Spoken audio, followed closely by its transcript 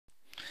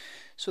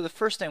So the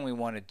first thing we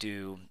want to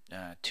do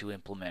to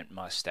implement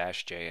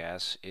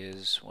Mustache.js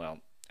is, well,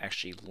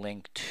 actually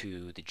link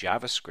to the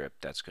JavaScript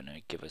that's going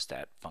to give us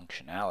that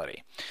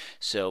functionality.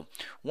 So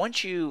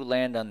once you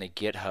land on the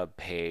GitHub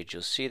page,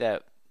 you'll see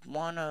that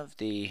one of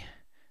the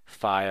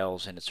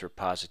files in its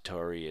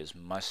repository is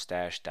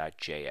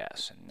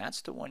Mustache.js, and that's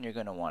the one you're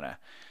going to want to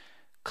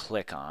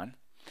click on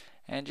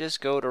and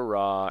just go to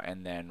raw,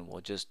 and then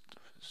we'll just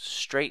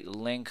straight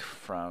link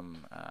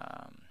from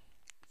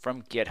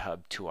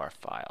GitHub to our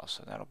file.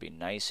 So that'll be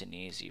nice and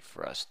easy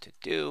for us to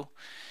do.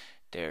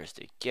 There's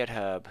the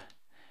GitHub,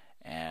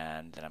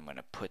 and then I'm going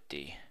to put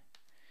the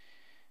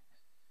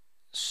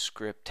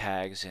script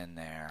tags in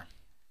there,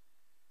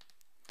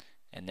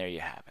 and there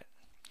you have it.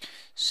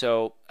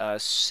 So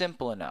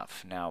simple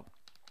enough. Now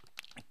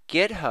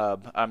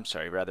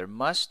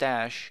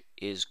Mustache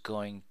is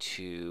going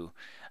to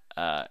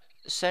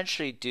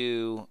essentially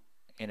do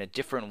in a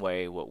different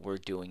way what we're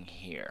doing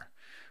here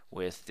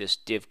with this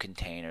div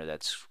container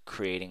that's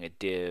creating a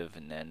div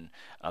and then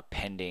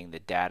appending the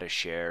data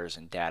shares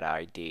and data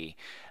ID.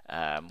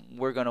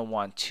 We're going to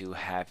want to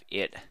have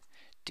it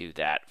do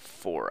that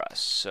for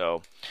us.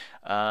 So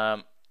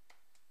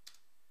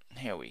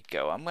here we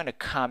go. I'm going to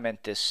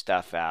comment this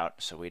stuff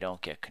out so we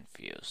don't get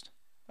confused.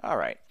 All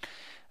right.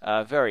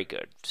 Very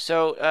good.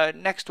 So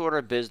next order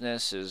of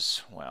business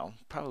is, well,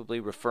 probably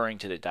referring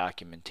to the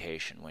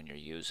documentation when you're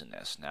using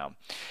this. Now,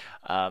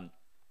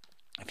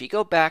 if you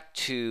go back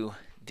to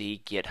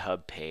the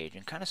GitHub page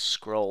and kind of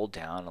scroll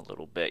down a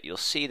little bit, you'll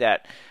see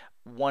that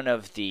one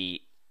of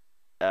the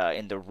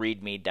in the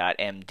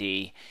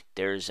readme.md,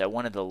 there's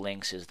one of the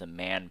links is the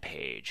man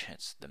page.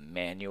 It's the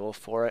manual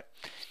for it.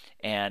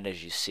 And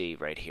as you see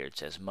right here, it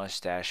says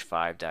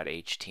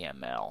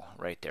mustache5.html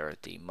right there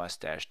at the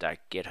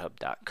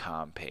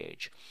mustache.github.com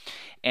page.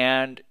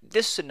 And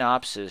this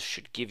synopsis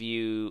should give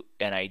you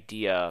an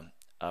idea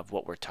of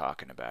what we're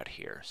talking about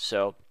here.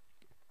 So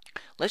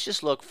let's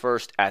just look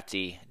first at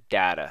the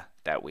data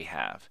that we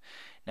have.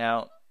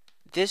 Now,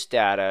 this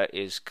data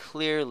is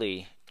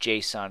clearly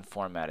JSON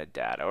formatted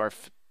data, or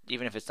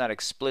even if it's not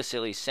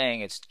explicitly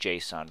saying it's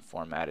JSON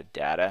formatted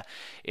data,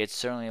 it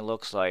certainly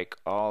looks like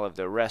all of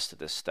the rest of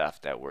the stuff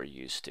that we're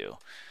used to,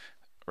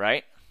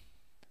 right?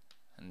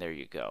 And there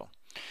you go.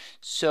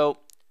 So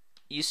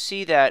you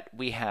see that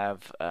we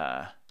have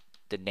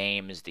the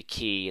name is the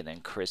key, and then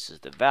Chris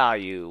is the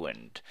value,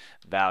 and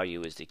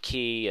value is the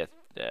key,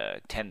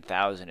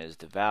 10,000 is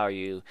the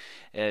value.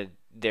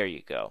 There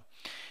you go.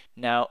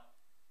 Now,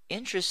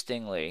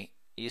 interestingly,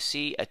 you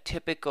see a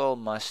typical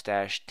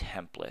Mustache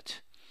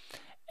template,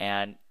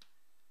 and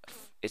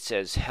it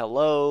says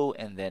hello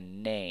and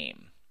then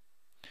name.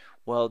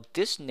 Well,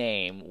 this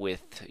name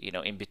with,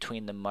 in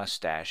between the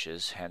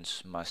mustaches,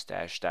 hence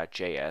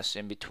mustache.js,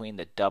 in between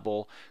the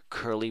double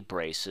curly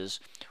braces,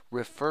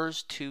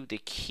 refers to the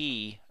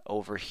key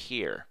over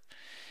here.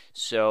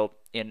 So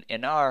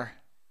in our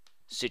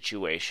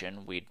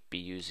situation, we'd be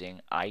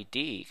using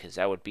ID because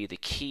that would be the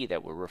key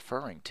that we're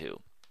referring to.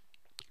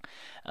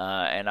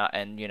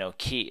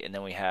 Key, and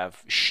then we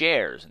have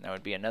shares, and that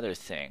would be another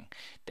thing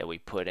that we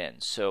put in.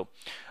 So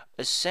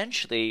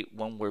essentially,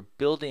 when we're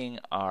building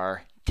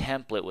our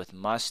template with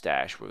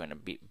Mustache, we're going to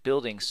be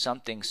building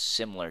something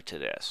similar to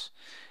this.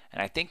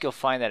 And I think you'll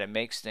find that it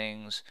makes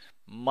things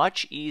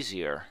much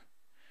easier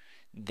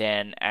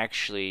than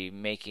actually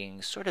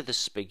making sort of the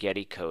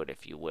spaghetti code,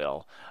 if you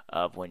will,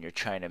 of when you're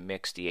trying to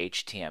mix the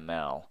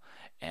HTML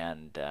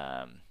and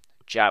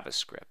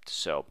JavaScript.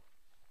 So,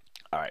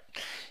 all right.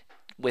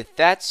 With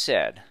that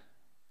said,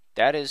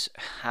 that is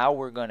how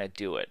we're going to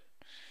do it.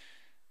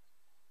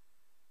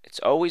 It's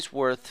always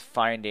worth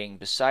finding,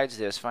 besides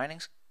this,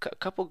 finding a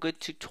couple good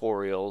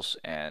tutorials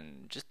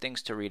and just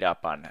things to read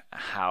up on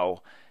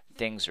how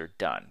things are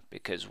done,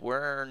 because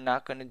we're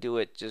not going to do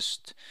it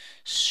just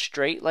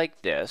straight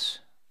like this.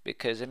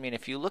 Because, I mean,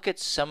 if you look at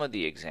some of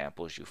the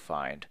examples you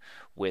find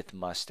with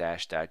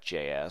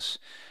Mustache.js,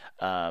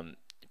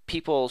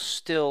 people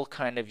still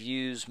kind of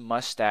use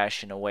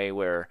Mustache in a way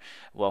where,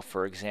 well,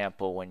 for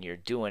example, when you're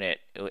doing it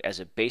as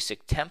a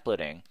basic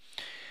templating,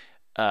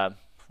 let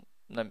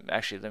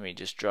me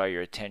just draw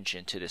your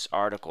attention to this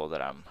article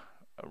that I'm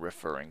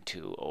referring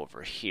to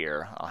over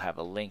here. I'll have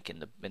a link in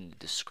the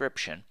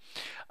description.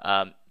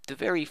 The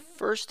very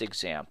first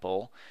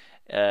example,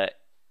 it's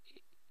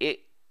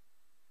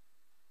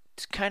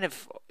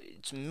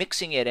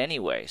mixing it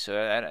anyway.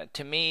 So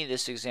to me,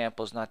 this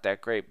example is not that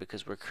great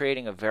because we're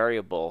creating a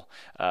variable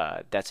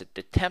that's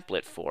the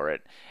template for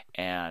it,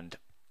 and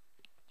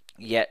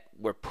yet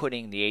we're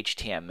putting the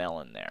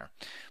HTML in there.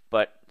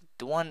 But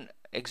the one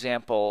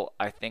example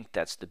I think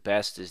that's the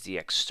best is the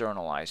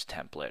externalized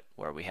template,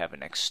 where we have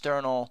an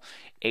external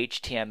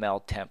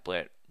HTML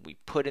template. We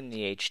put in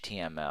the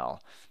HTML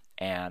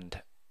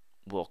and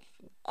we'll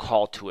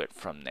call to it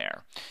from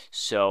there.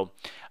 So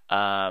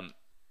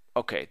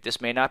okay, this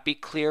may not be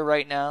clear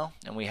right now,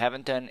 and we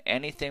haven't done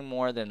anything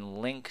more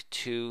than link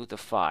to the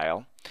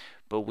file,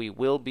 but we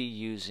will be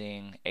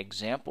using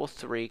example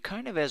 3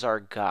 kind of as our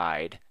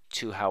guide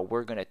to how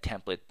we're going to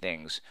template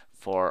things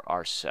for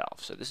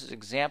ourselves. So this is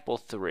example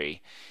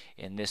 3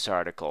 in this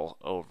article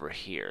over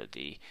here,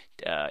 the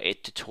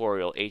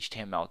tutorial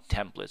HTML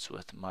templates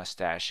with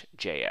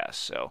Mustache.js.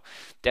 So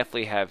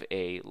definitely have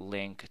a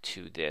link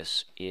to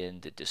this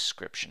in the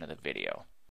description of the video.